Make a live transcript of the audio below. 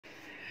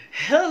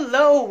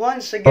Hello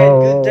once again,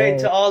 good day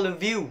to all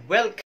of you.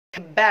 Welcome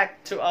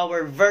back to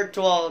our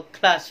virtual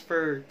class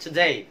for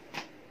today.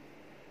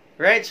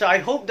 Right, so I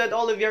hope that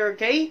all of you are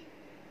okay.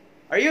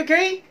 Are you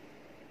okay?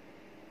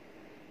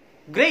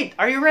 Great,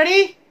 are you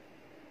ready?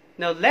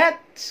 Now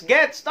let's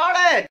get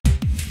started.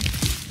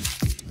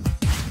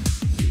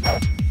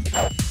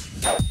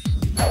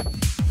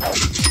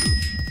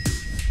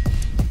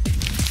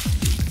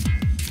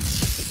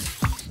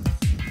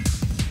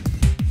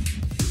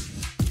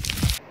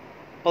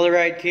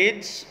 Alright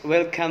kids,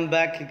 welcome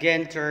back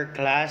again to our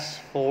class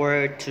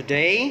for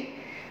today.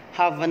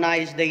 Have a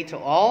nice day to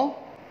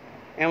all,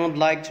 and would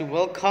like to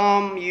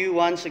welcome you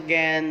once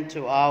again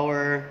to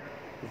our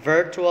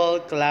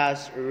virtual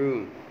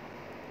classroom.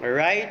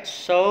 Alright,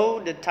 so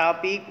the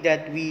topic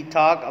that we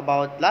talked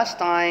about last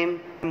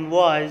time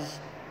was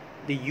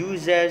the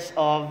uses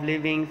of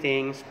living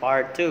things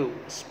part 2,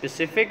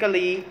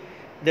 specifically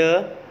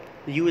the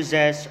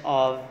uses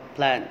of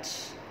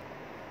plants.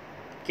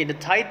 Okay, the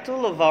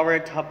title of our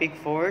topic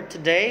for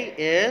today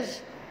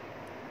is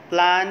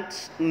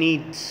Plant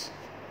Needs.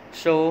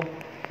 So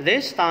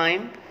this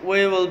time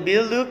we will be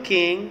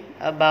looking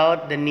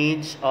about the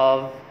needs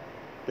of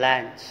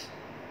plants.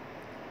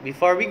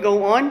 Before we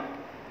go on,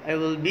 I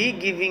will be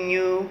giving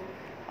you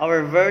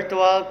our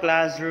virtual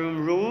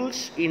classroom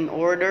rules in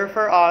order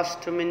for us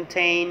to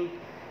maintain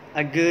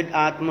a good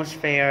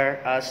atmosphere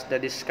as the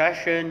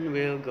discussion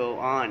will go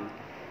on.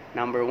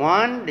 Number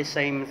 1, the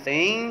same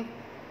thing.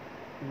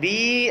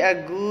 Be a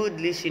good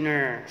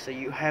listener. So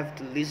you have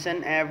to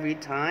listen every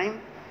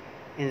time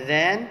and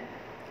then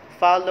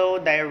follow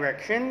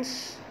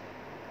directions.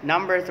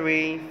 Number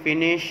 3,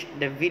 finish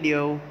the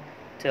video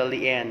till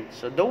the end.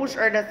 So those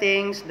are the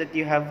things that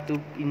you have to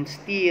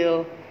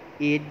instill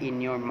it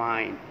in your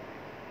mind.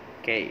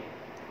 Okay.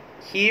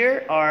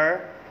 Here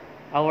are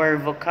our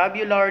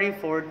vocabulary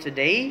for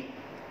today.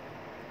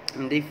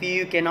 And if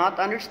you cannot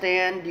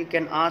understand, you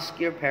can ask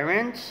your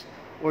parents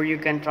or you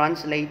can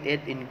translate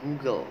it in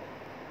Google.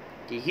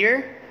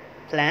 Here,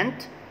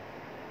 plant.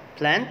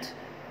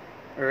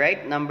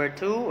 Alright, number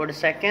 2 or the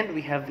second,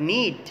 we have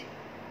need.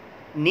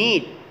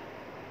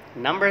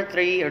 Number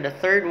 3 or the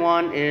third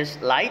one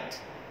is light.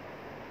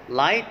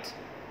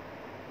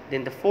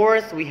 Then the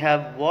fourth, we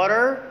have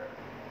water.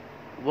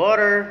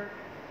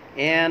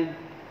 And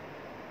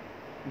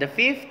the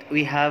fifth,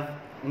 we have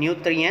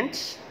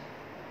nutrients.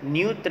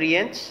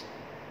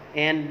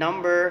 And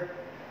number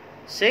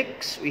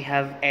 6, we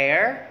have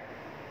air.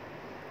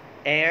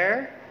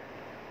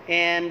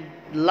 And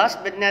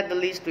last but not the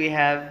least, we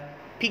have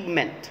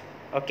pigment.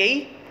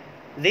 Okay?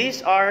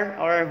 These are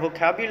our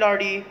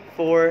vocabulary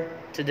for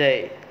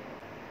today.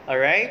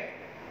 Alright?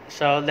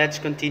 So let's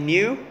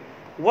continue.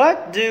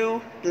 What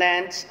do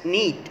plants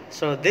need?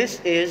 So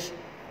this is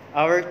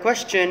our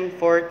question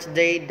for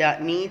today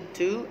that need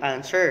to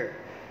answer.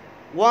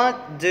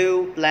 What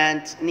do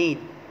plants need?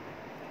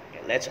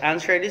 Okay, let's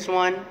answer this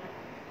one.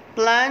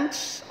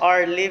 Plants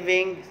are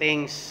living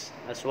things.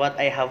 That's what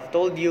I have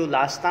told you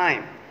last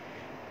time.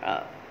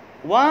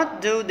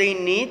 What do they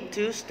need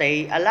to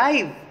stay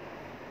alive?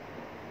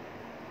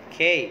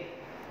 Okay,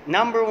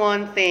 number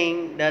 1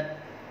 thing that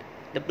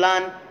the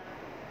plant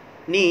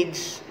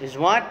needs is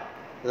what?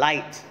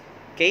 Light.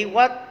 Okay,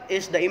 what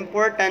is the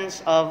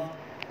importance of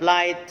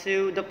light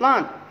to the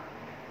plant?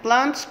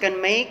 Plants can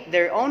make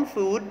their own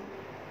food.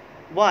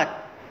 What?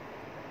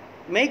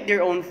 Make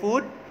their own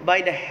food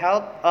by the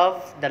help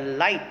of the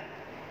light.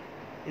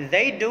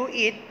 They do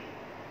it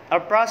a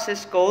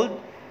process called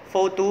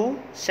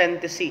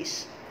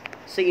photosynthesis.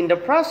 So in the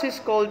process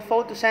called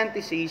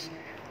photosynthesis,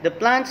 the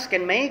plants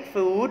can make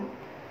food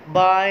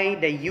by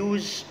the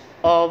use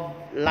of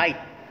light.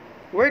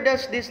 Where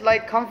does this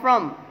light come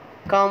from?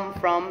 Come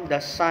from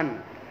the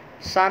sun.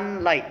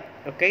 Sunlight,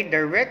 okay,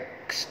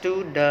 directs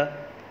to the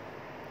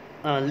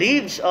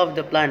leaves of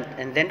the plant,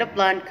 and then the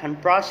plant can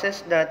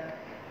process that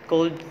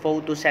called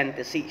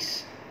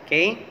photosynthesis.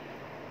 Okay.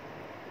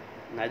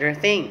 Another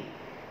thing,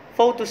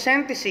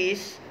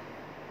 photosynthesis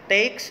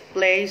takes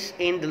place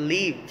in the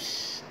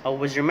leaves.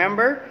 Always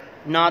remember,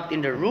 not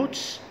in the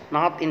roots,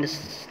 not in the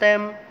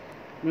stem,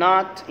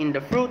 not in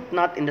the fruit,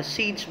 not in the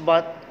seeds,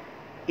 but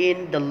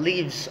in the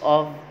leaves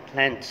of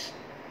plants.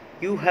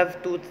 You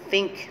have to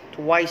think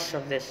twice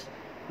of this.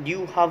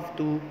 You have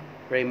to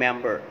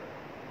remember.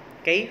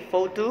 Okay,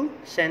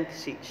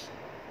 photosynthesis.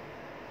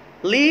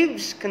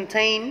 Leaves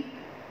contain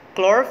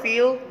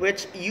chlorophyll,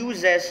 which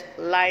uses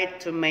light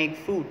to make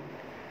food.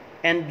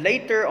 And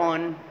later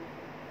on,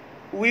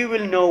 we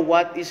will know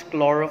what is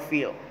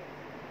chlorophyll.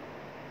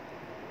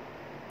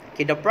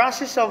 Okay, the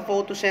process of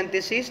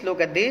photosynthesis,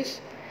 look at this.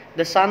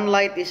 The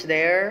sunlight is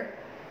there.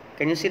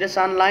 Can you see the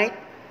sunlight?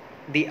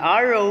 The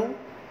arrow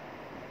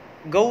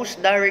goes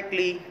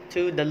directly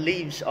to the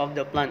leaves of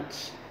the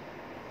plants.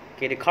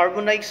 Okay, the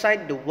carbon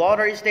dioxide, the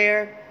water is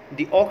there.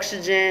 The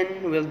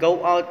oxygen will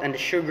go out and the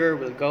sugar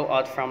will go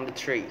out from the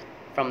tree,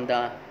 from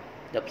the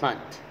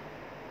plant.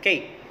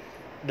 Okay,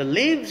 the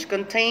leaves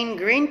contain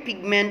green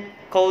pigment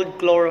called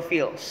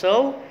chlorophyll.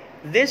 So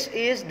this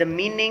is the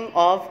meaning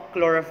of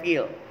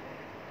chlorophyll.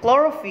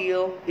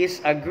 Chlorophyll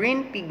is a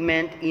green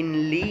pigment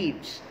in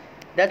leaves.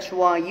 That's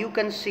why you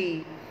can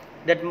see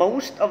that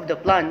most of the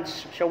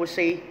plants, shall we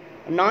say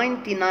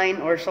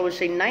 99 or shall we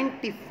say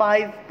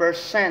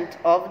 95%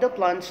 of the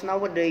plants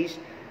nowadays,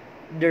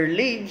 their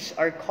leaves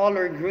are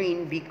color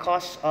green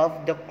because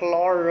of the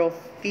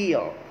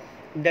chlorophyll,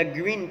 the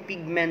green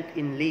pigment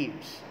in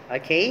leaves.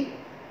 Okay?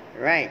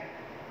 Right.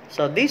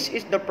 So this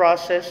is the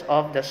process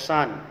of the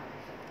sun.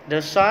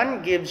 The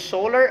sun gives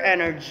solar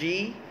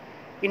energy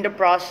in the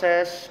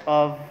process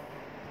of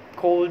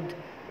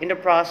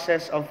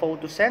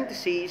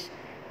photosynthesis.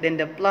 Then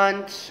the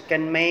plants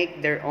can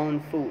make their own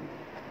food.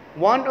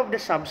 One of the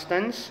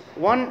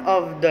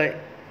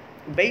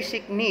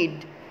basic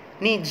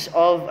needs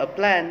of a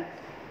plant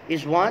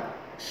is what?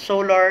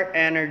 Solar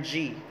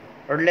energy,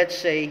 or let's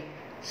say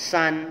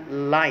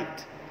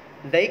sunlight.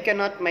 They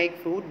cannot make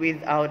food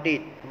without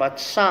it, but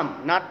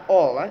some, not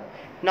all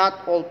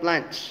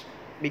plants,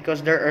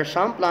 because there are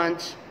some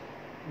plants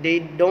they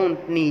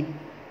don't need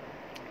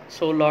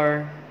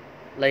solar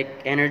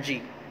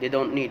energy. They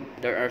don't need.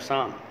 There are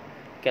some.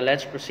 Okay,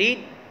 let's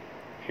proceed.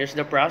 Here's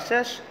the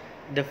process.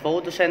 The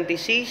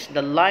photosynthesis,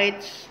 the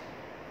lights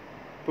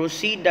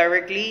proceed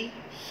directly,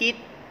 heat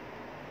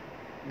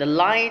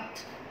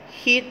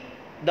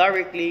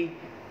directly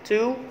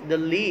to the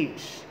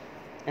leaves,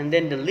 and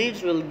then the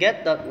leaves will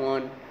get that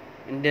one,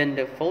 and then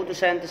the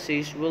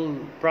photosynthesis will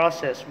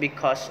process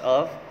because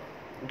of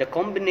the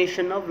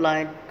combination of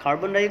light,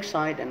 carbon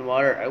dioxide, and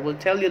water. I will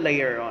tell you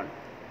later on.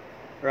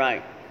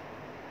 Right.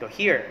 So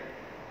here,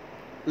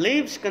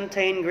 leaves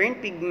contain green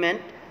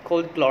pigment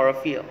called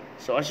chlorophyll.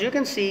 So as you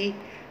can see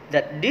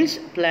that this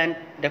plant,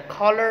 the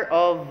color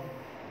of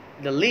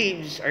the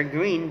leaves are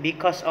green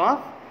because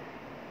of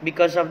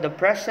the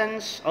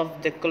presence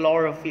of the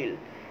chlorophyll,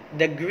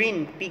 the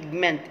green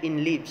pigment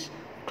in leaves.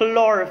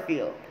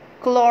 Chlorophyll,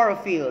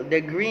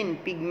 the green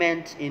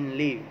pigment in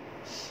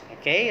leaves.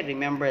 Okay,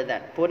 remember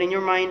that. Put in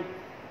your mind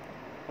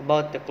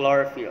about the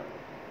chlorophyll.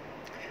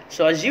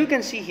 So as you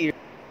can see here,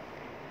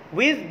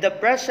 with the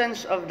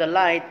presence of the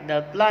light,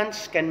 the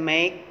plants can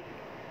make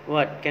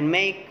what? Can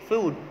make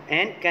food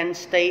and can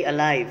stay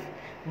alive.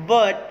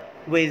 But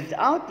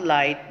without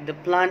light, the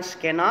plants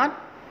cannot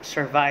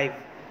survive.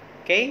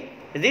 Okay?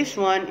 This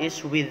one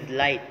is with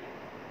light.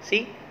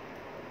 See?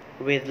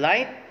 With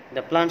light,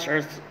 the plants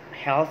are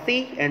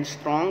healthy and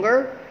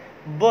stronger.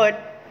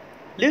 But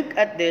look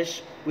at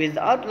this.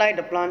 Without light,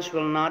 the plants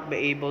will not be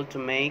able to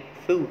make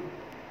food.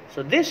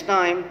 So this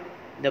time,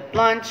 the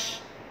plants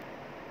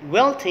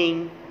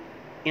wilting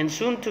and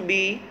soon to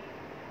be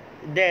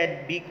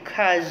dead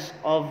because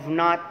of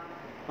not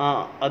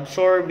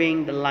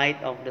absorbing the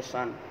light of the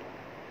sun.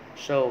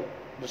 So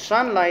the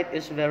sunlight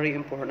is very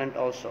important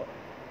also.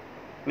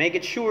 Make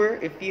it sure,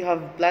 if you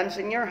have plants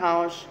in your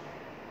house,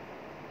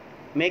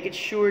 make it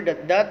sure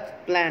that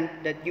that plant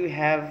that you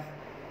have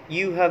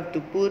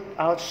to put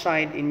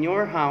outside in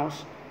your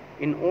house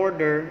in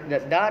order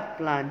that that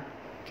plant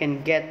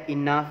can get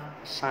enough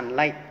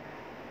sunlight.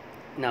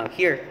 Now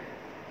here,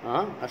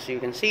 as you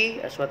can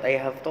see, as what I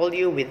have told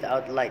you,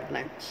 without light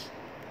plants.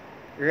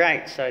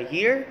 Right, so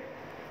here,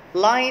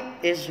 light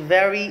is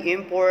very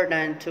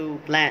important to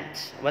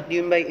plants. What do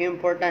you mean by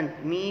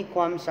important? Mi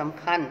kwam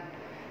samkhan.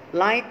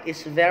 Light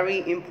is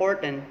very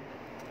important.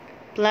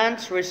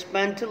 Plants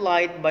respond to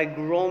light by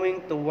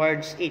growing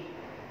towards it.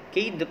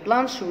 Okay, the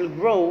plants will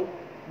grow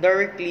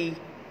directly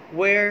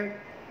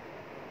where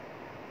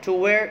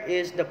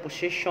is the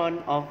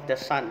position of the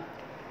sun.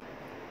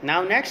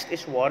 Now next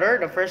is water.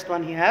 The first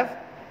one you have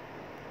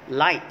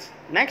light.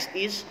 Next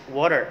is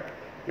water.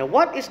 Now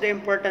what is the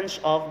importance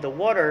of the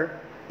water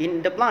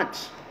in the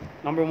plants?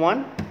 Number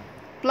one,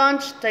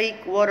 plants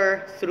take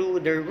water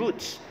through their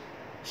roots.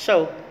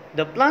 So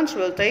the plants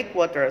will take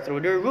water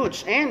through their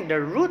roots, and the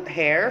root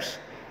hairs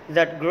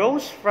that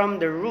grows from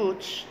the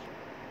roots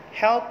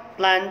help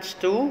plants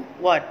to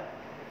what?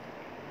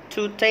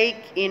 To take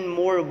in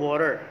more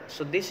water.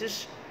 So this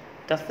is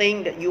the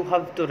thing that you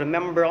have to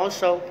remember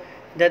also,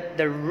 that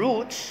the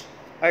roots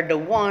are the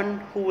one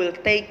who will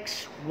take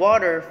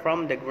water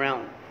from the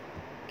ground.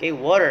 Okay,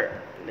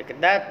 water. Look at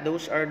that.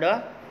 Those are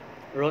the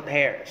root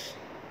hairs.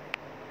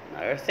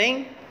 Another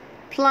thing,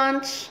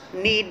 plants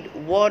need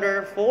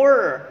water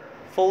for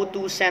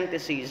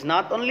photosynthesis.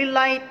 Not only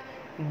light,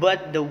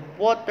 but the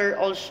water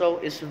also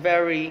is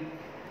very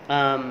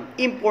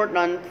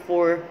important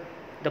for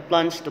the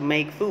plants to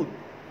make food.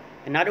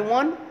 Another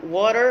one,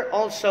 water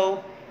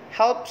also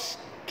helps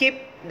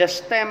keep the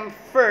stem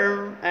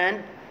firm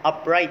and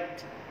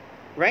upright.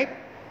 Right?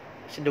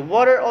 So the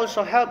water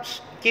also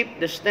helps keep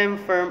the stem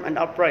firm and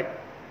upright.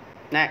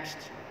 Next.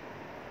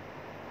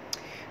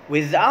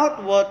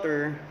 Without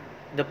water,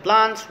 the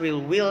plants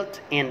will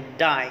wilt and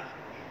die.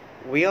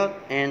 Wilt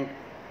and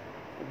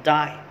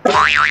die.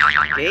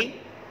 Okay?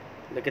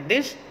 Look at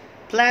this.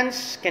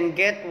 Plants can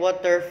get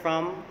water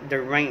from the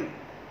rain.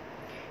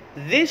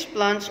 These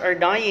plants are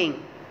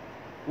dying.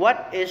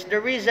 What is the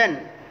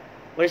reason?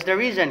 What is the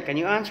reason? Can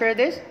you answer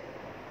this?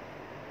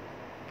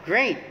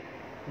 Great.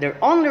 The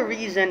only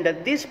reason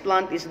that this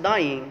plant is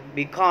dying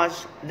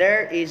because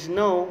there is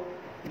no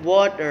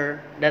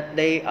water that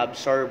they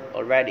absorb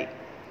already.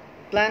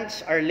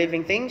 Plants are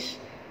living things.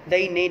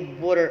 They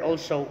need water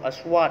also as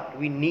what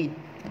we need.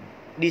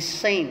 The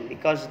same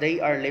because they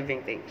are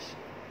living things.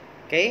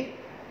 Okay?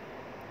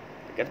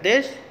 Look at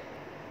this.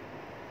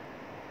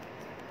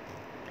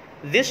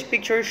 This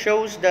picture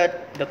shows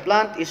that the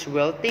plant is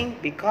wilting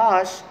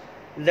because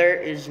there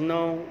is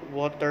no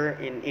water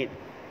in it.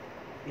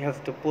 You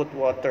have to put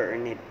water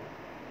in it.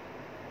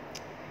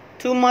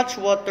 Too much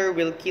water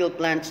will kill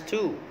plants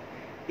too.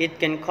 It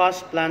can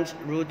cause plants'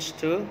 roots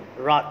to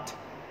rot.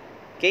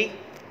 Okay?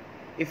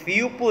 If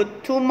you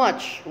put too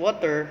much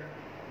water,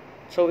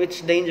 so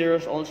it's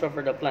dangerous also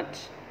for the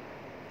plants.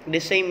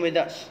 The same with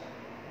us.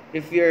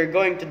 If you're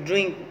going to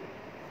drink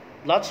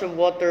lots of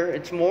water,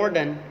 it's more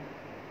than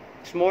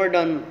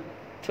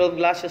 12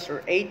 glasses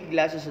or 8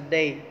 glasses a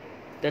day.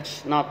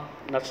 That's not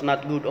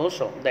good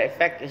also. The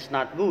effect is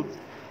not good.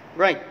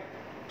 Right.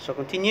 So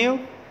continue.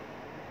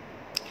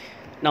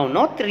 Now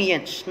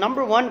nutrients.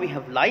 Number 1, we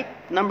have light.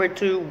 Number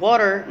 2,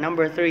 water.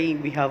 Number 3,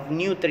 we have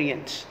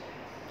nutrients.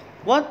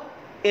 What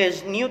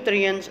is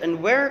nutrients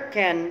and where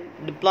can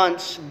the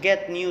plants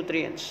get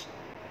nutrients?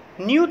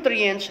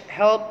 Nutrients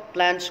help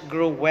plants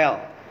grow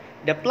well.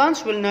 The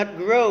plants will not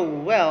grow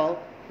well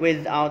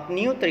without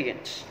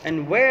nutrients.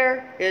 And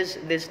where is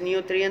this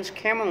nutrients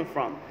coming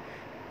from?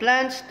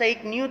 Plants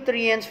take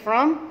nutrients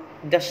from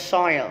the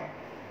soil.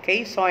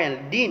 Okay, soil,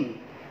 din,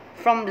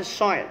 from the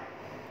soil.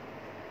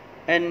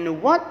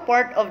 And what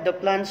part of the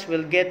plants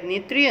will get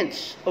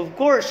nutrients? Of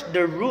course,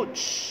 the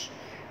roots.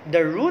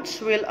 The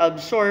roots will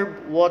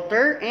absorb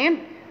water and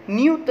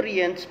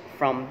nutrients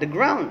from the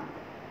ground.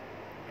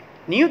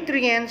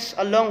 Nutrients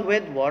along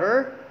with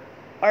water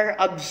are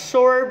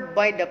absorbed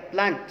by the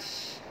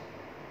plants.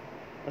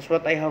 That's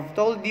what I have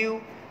told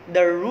you.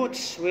 The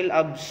roots will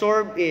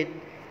absorb it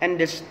and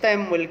the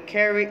stem will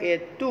carry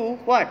it to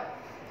what?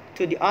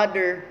 To the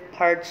other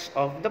parts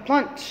of the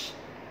plants.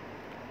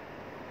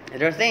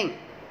 Another thing.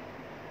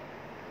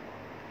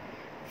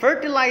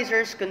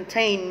 Fertilizers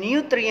contain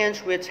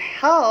nutrients which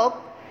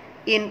help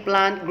in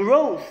plant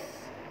growth.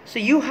 So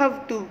you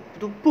have to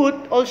put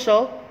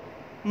also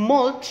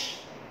mulch,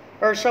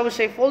 or so we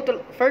say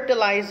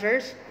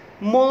fertilizers.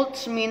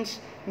 Mulch means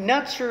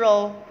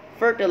natural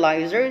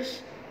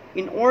fertilizers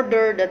in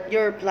order that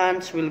your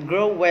plants will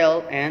grow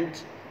well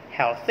and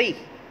healthy.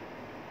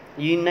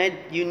 You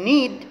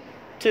need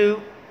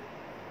to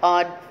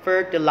add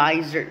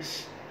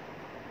fertilizers.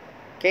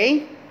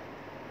 Okay?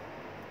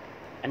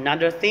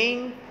 Another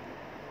thing,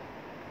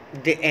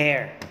 the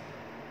air.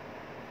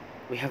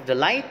 We have the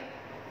light,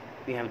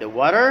 we have the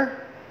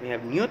water, we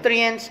have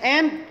nutrients,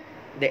 and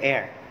the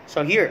air.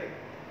 So here,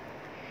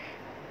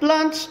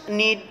 plants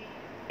need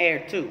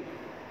air too.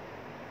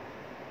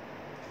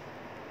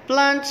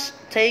 Plants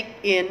take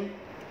in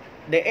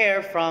the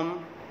air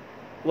from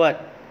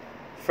what?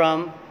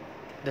 From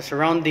the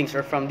surroundings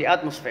or from the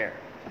atmosphere.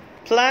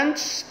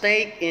 Plants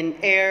take in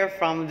air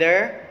from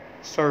their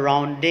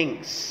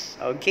surroundings.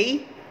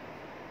 Okay?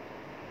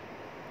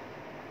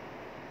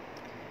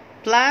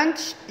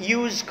 Plants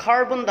use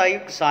carbon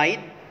dioxide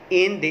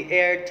in the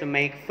air to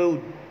make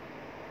food.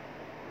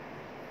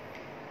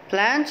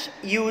 Plants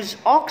use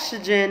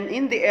oxygen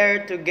in the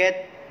air to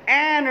get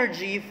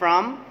energy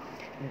from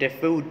the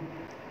food.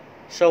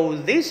 So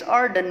these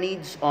are the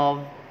needs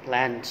of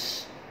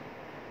plants.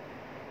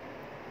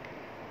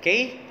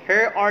 Okay,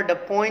 here are the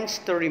points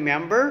to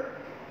remember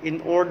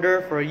in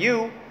order for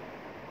you.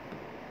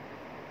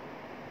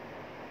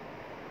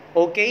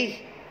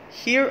 Okay,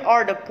 here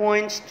are the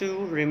points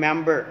to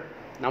remember.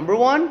 Number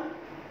 1,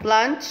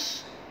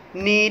 plants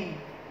need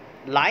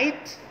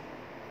light.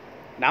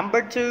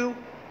 Number 2,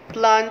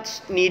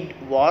 plants need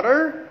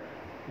water.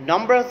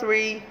 Number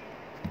 3,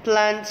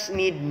 plants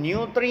need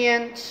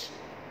nutrients.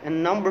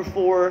 And number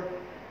 4,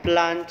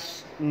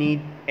 plants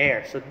need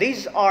air. So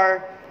these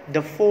are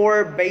the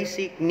 4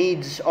 basic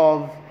needs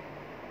of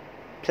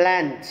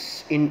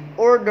plants in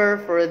order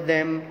for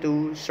them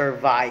to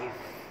survive.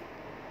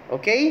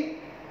 Okay?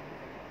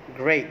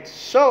 Great.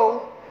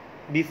 So,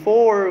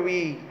 before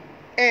we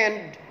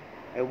end,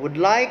 I would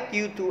like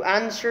you to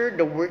answer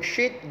the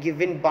worksheet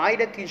given by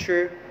the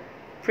teacher,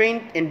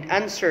 print and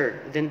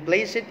answer, then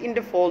place it in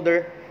the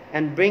folder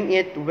and bring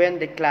it when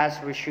the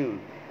class resumes.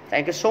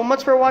 Thank you so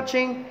much for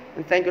watching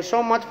and thank you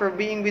so much for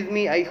being with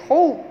me. I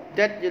hope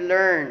that you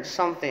learned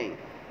something.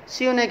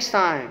 See you next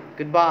time.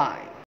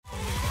 Goodbye.